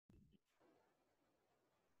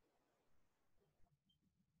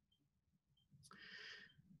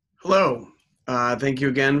Hello. Thank you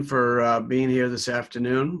again for being here this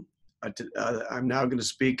afternoon. I'm now going to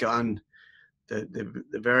speak on the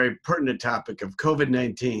very pertinent topic of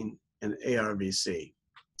COVID-19 and ARVC.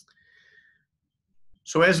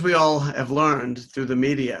 So as we all have learned through the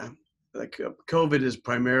media, COVID is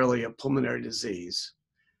primarily a pulmonary disease.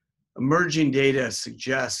 Emerging data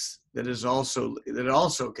suggests that it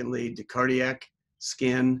also can lead to cardiac,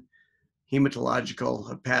 skin, hematological,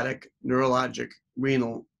 hepatic, neurologic,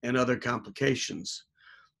 renal, and other complications.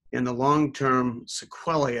 And the long-term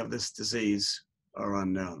sequelae of this disease are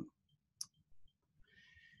unknown.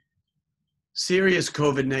 Serious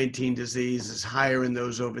COVID-19 disease is higher in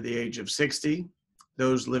those over the age of 60,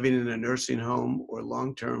 those living in a nursing home or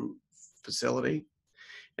long-term facility,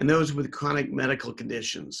 and those with chronic medical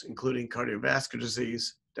conditions, including cardiovascular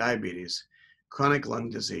disease, diabetes, chronic lung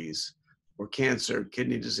disease, or cancer,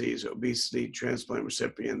 kidney disease, obesity, transplant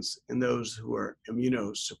recipients, and those who are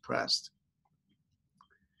immunosuppressed.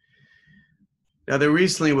 Now, there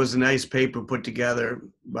recently was a nice paper put together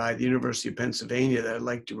by the University of Pennsylvania that I'd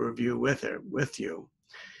like to review with you.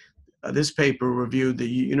 This paper reviewed the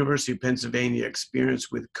University of Pennsylvania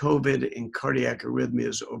experience with COVID and cardiac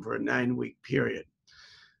arrhythmias over a 9-week period.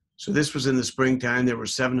 So this was in the springtime. There were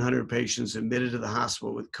 700 patients admitted to the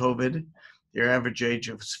hospital with COVID. Their average age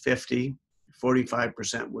was 50,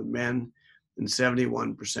 45% were men, and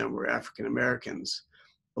 71% were African Americans.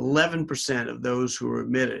 11% of those who were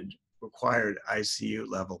admitted required ICU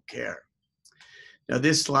level care. Now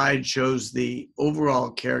this slide shows the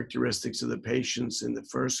overall characteristics of the patients in the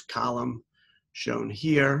first column shown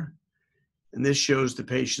here. And this shows the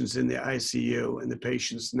patients in the ICU and the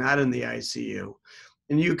patients not in the ICU.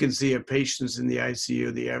 And you can see of patients in the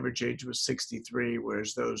ICU, the average age was 63,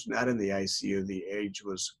 whereas those not in the ICU, the age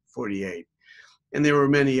was 48. And there were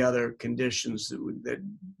many other conditions that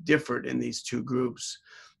differed in these two groups.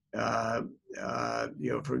 For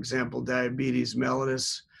example, diabetes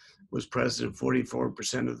mellitus was present in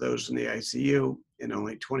 44% of those in the ICU and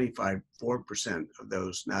only 4% of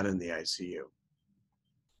those not in the ICU.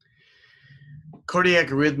 Cardiac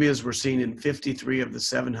arrhythmias were seen in 53 of the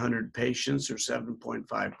 700 patients, or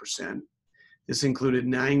 7.5%. This included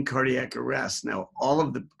 9 cardiac arrests. Now, all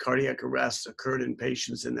of the cardiac arrests occurred in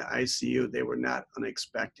patients in the ICU. They were not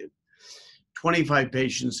unexpected. 25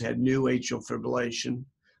 patients had new atrial fibrillation.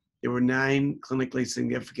 There were 9 clinically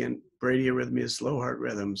significant bradyarrhythmias, slow heart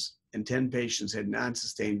rhythms, and 10 patients had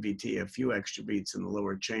non-sustained VT, a few extra beats in the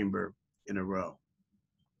lower chamber in a row.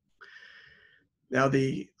 Now,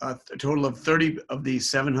 a total of 30 of these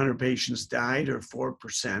 700 patients died, or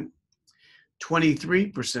 4%.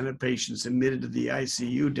 23% of patients admitted to the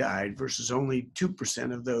ICU died versus only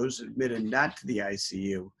 2% of those admitted not to the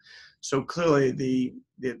ICU. So clearly the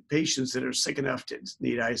patients that are sick enough to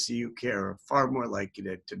need ICU care are far more likely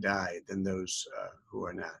to die than those who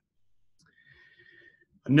are not.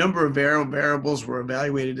 A number of variables were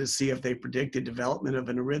evaluated to see if they predicted development of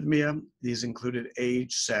an arrhythmia. These included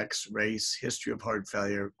age, sex, race, history of heart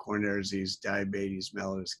failure, coronary disease, diabetes,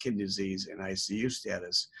 mellitus, kidney disease, and ICU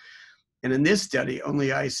status. And in this study, only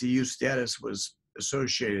ICU status was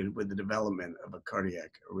associated with the development of a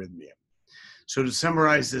cardiac arrhythmia. So to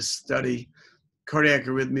summarize this study, cardiac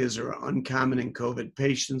arrhythmias are uncommon in COVID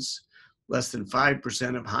patients. Less than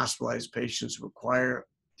 5% of hospitalized patients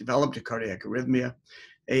developed a cardiac arrhythmia.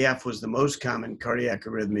 AF was the most common cardiac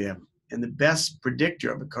arrhythmia, and the best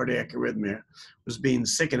predictor of a cardiac arrhythmia was being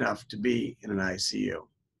sick enough to be in an ICU.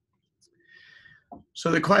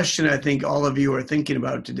 So the question I think all of you are thinking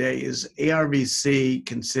about today is ARVC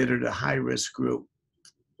considered a high-risk group?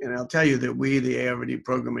 And I'll tell you that we, the ARVD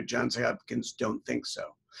program at Johns Hopkins, don't think so.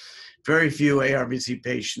 Very few ARVC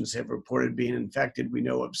patients have reported being infected. We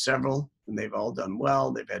know of several, and they've all done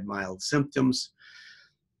well. They've had mild symptoms.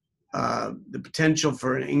 The potential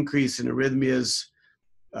for an increase in arrhythmias,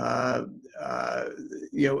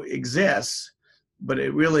 exists, but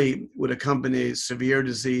it really would accompany severe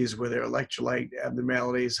disease where there are electrolyte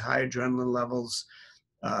abnormalities, high adrenaline levels,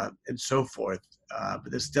 and so forth. But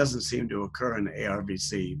this doesn't seem to occur in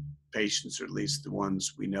ARVC patients, or at least the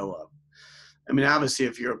ones we know of. I mean, obviously,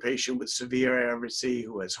 if you're a patient with severe ARVC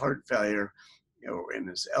who has heart failure, and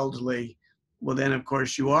is elderly, well, then, of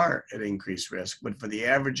course, you are at increased risk. But for the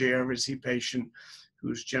average ARVC patient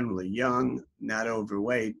who's generally young, not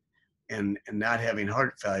overweight, and not having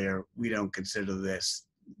heart failure, we don't consider the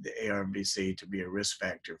ARVC to be a risk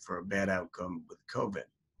factor for a bad outcome with COVID.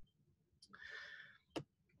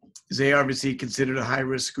 Is ARVC considered a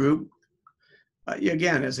high-risk group?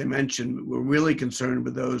 Again, as I mentioned, we're really concerned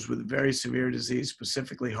with those with very severe disease,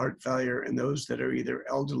 specifically heart failure, and those that are either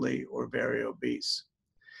elderly or very obese.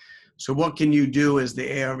 So what can you do as the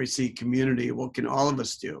ARVC community? What can all of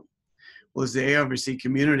us do? Well, as the ARVC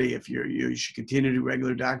community, if you should continue to do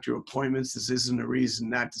regular doctor appointments. This isn't a reason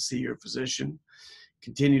not to see your physician.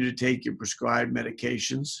 Continue to take your prescribed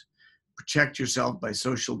medications. Protect yourself by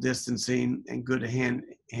social distancing and good hand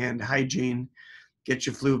hygiene. Get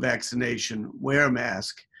your flu vaccination. Wear a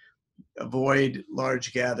mask. Avoid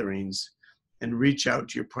large gatherings. And reach out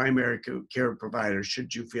to your primary care provider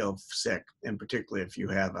should you feel sick, and particularly if you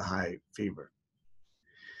have a high fever.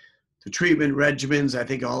 The treatment regimens, I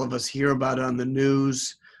think all of us hear about on the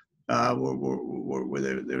news, where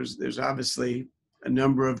there's obviously a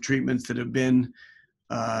number of treatments that have been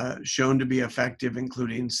shown to be effective,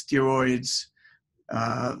 including steroids.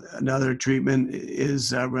 Another treatment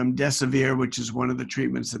is remdesivir, which is one of the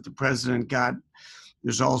treatments that the president got.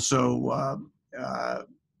 There's also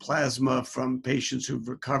plasma from patients who've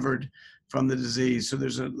recovered from the disease. So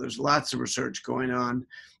there's lots of research going on.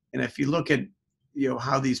 And if you look at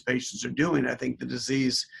how these patients are doing, I think the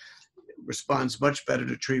disease responds much better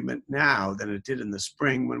to treatment now than it did in the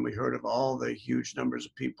spring when we heard of all the huge numbers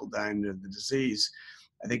of people dying of the disease.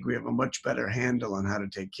 I think we have a much better handle on how to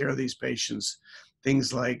take care of these patients.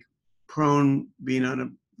 Things like being on a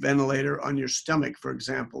ventilator on your stomach, for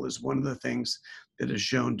example, is one of the things that is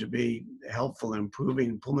shown to be helpful in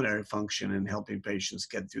improving pulmonary function and helping patients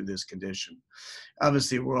get through this condition.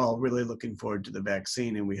 Obviously, we're all really looking forward to the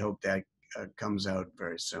vaccine, and we hope that comes out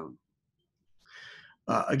very soon.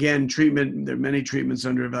 Again, treatment, there are many treatments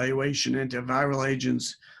under evaluation: antiviral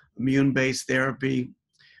agents, immune-based therapy,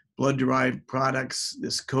 blood-derived products,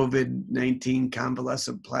 this COVID-19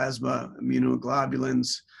 convalescent plasma,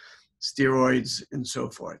 immunoglobulins, steroids, and so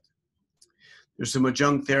forth. There's some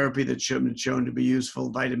adjunct therapy that's been shown to be useful.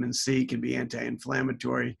 Vitamin C can be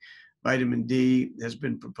anti-inflammatory. Vitamin D has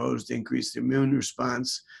been proposed to increase the immune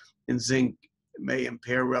response, and zinc may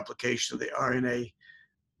impair replication of the RNA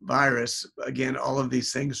virus. Again, all of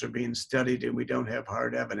these things are being studied, and we don't have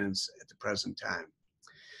hard evidence at the present time.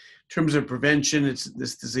 In terms of prevention,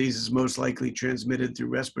 this disease is most likely transmitted through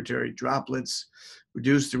respiratory droplets.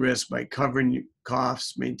 Reduce the risk by covering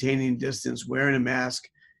coughs, maintaining distance, wearing a mask,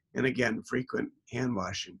 and again, frequent hand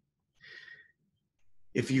washing.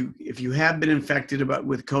 If you have been infected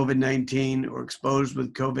with COVID-19 or exposed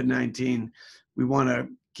with COVID-19, we want to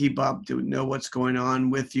keep up to know what's going on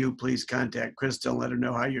with you. Please contact Krista and let her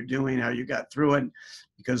know how you're doing, how you got through it,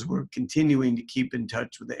 because we're continuing to keep in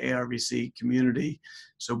touch with the ARVC community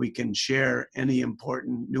so we can share any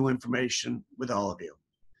important new information with all of you.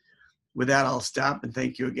 With that, I'll stop and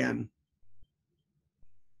thank you again.